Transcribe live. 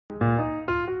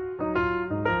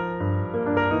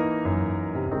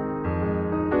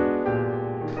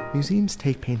Museums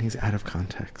take paintings out of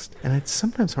context, and it's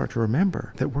sometimes hard to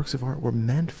remember that works of art were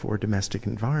meant for domestic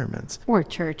environments. Or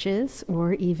churches,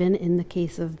 or even in the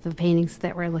case of the paintings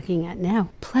that we're looking at now,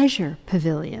 pleasure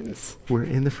pavilions. We're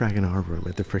in the Fragonard room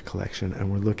at the Frick Collection, and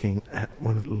we're looking at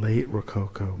one of the late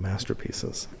Rococo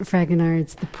masterpieces.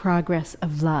 Fragonard's The Progress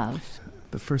of Love.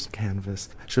 The first canvas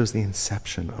shows the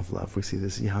inception of love. We see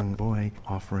this young boy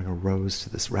offering a rose to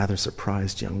this rather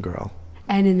surprised young girl.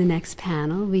 And in the next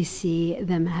panel, we see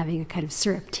them having a kind of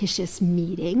surreptitious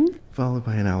meeting. Followed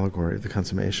by an allegory of the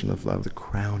consummation of love, the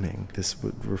crowning. This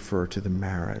would refer to the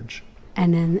marriage.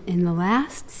 And then in the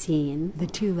last scene, the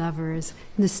two lovers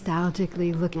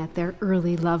nostalgically look at their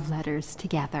early love letters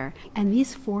together. And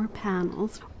these 4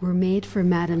 panels were made for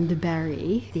Madame de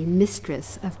Berry, the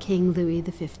mistress of King Louis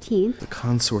XV. The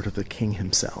consort of the king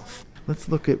himself. Let's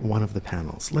look at one of the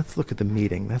panels. Let's look at the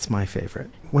meeting. That's my favorite.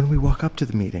 When we walk up to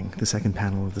the meeting, the second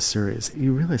panel of the series,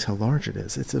 you realize how large it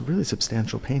is. It's a really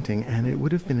substantial painting, and it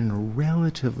would have been in a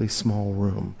relatively small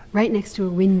room. Right next to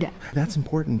a window. That's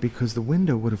important because the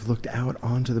window would have looked out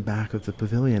onto the back of the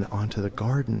pavilion, onto the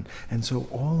garden, and so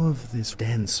all of this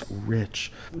dense,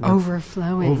 rich,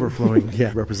 overflowing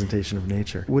representation of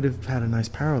nature would have had a nice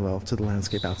parallel to the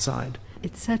landscape outside.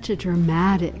 It's such a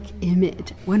dramatic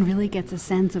image. One really gets a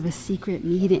sense of a secret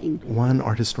meeting. One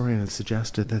art historian has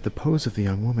suggested that the pose of the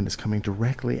young woman is coming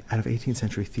directly out of 18th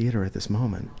century theater at this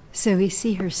moment. So we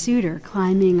see her suitor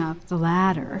climbing up the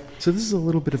ladder. So this is a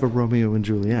little bit of a Romeo and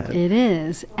Juliet. It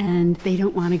is, and they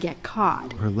don't want to get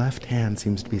caught. Her left hand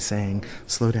seems to be saying,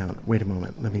 slow down, wait a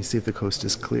moment, let me see if the coast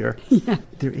is clear. Yeah.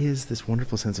 There is this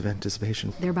wonderful sense of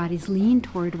anticipation. Their bodies lean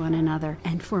toward one another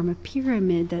and form a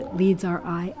pyramid that leads our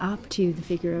eye up to the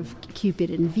figure of Cupid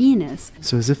and Venus.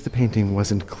 So as if the painting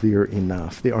wasn't clear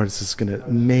enough, the artist is going to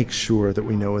make sure that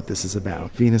we know what this is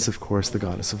about. Venus, of course, the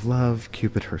goddess of love,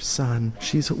 Cupid, her son.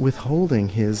 She's withholding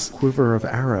his quiver of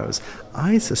arrows.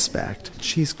 I suspect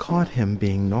she's caught him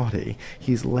being naughty.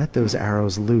 He's let those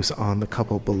arrows loose on the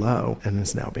couple below and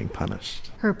is now being punished.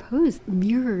 Her pose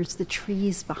mirrors the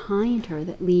trees behind her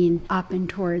that lean up and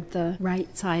toward the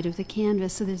right side of the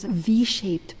canvas. So there's a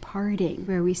V-shaped parting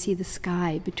where we see the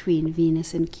sky between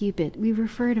Venus and Cupid. We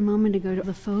referred a moment ago to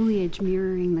the foliage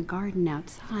mirroring the garden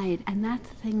outside, and that's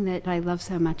the thing that I love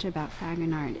so much about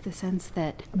Fragonard, the sense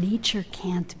that nature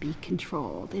can't be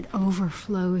controlled. It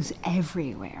overflows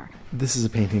everywhere. This is a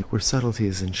painting where subtlety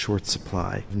is in short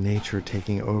supply. Nature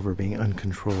taking over, being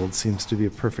uncontrolled, seems to be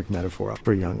a perfect metaphor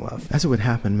for young love. As it would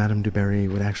happen, Madame du Barry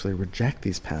would actually reject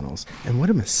these panels, and what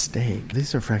a mistake.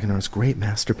 These are Fragonard's great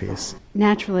masterpiece.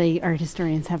 Naturally, art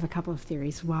historians have a couple of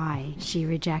theories why she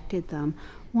rejected them.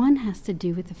 One has to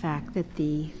do with the fact that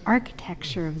the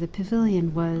architecture of the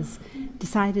pavilion was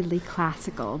decidedly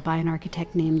classical by an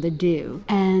architect named Ledoux,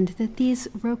 and that these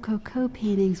Rococo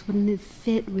paintings wouldn't have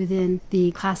fit within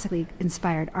the classically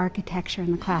inspired architecture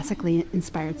and the classically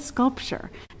inspired sculpture.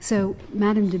 So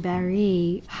Madame de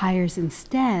Berry hires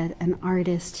instead an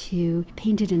artist who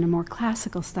painted in a more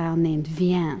classical style named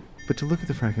Vien. But to look at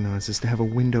the Fragonards is to have a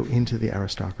window into the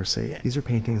aristocracy. These are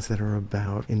paintings that are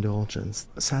about indulgence,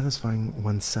 satisfying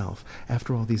oneself.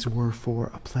 After all, these were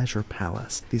for a pleasure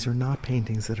palace. These are not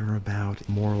paintings that are about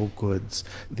moral goods,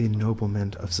 the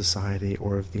ennoblement of society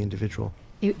or of the individual.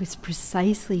 It was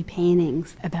precisely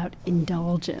paintings about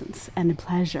indulgence and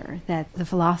pleasure that the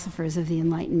philosophers of the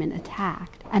Enlightenment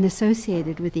attacked and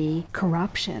associated with the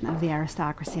corruption of the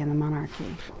aristocracy and the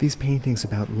monarchy. These paintings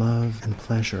about love and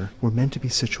pleasure were meant to be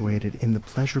situated in the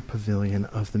pleasure pavilion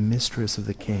of the mistress of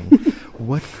the king.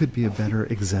 What could be a better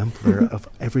exemplar of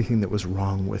everything that was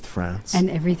wrong with France?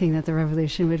 And everything that the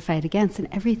revolution would fight against, and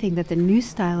everything that the new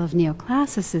style of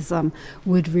neoclassicism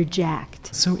would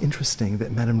reject. So interesting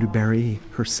that Madame du Barry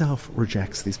herself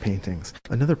rejects these paintings.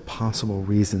 Another possible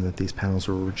reason that these panels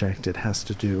were rejected has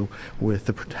to do with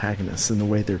the protagonists and the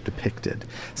way they're depicted.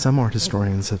 Some art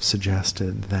historians have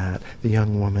suggested that the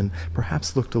young woman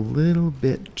perhaps looked a little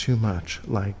bit too much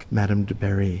like Madame du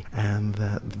Barry, and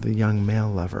that the young male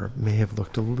lover may have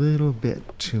looked a little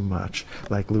bit too much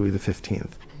like Louis XV.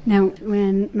 Now,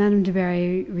 when Madame de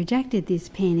Berry rejected these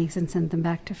paintings and sent them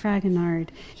back to Fragonard,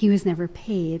 he was never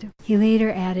paid. He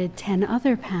later added 10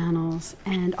 other panels,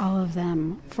 and all of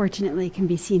them, fortunately, can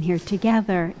be seen here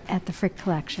together at the Frick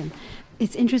Collection.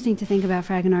 It's interesting to think about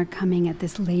Fragonard coming at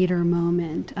this later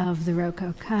moment of the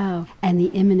Rococo and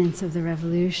the imminence of the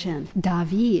Revolution.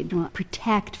 David will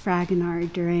protect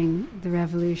Fragonard during the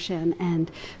Revolution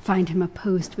and find him a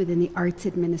post within the arts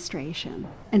administration.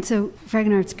 And so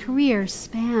Fragonard's career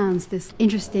spans this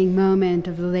interesting moment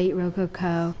of the late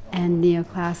Rococo and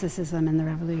neoclassicism and the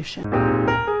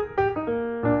Revolution.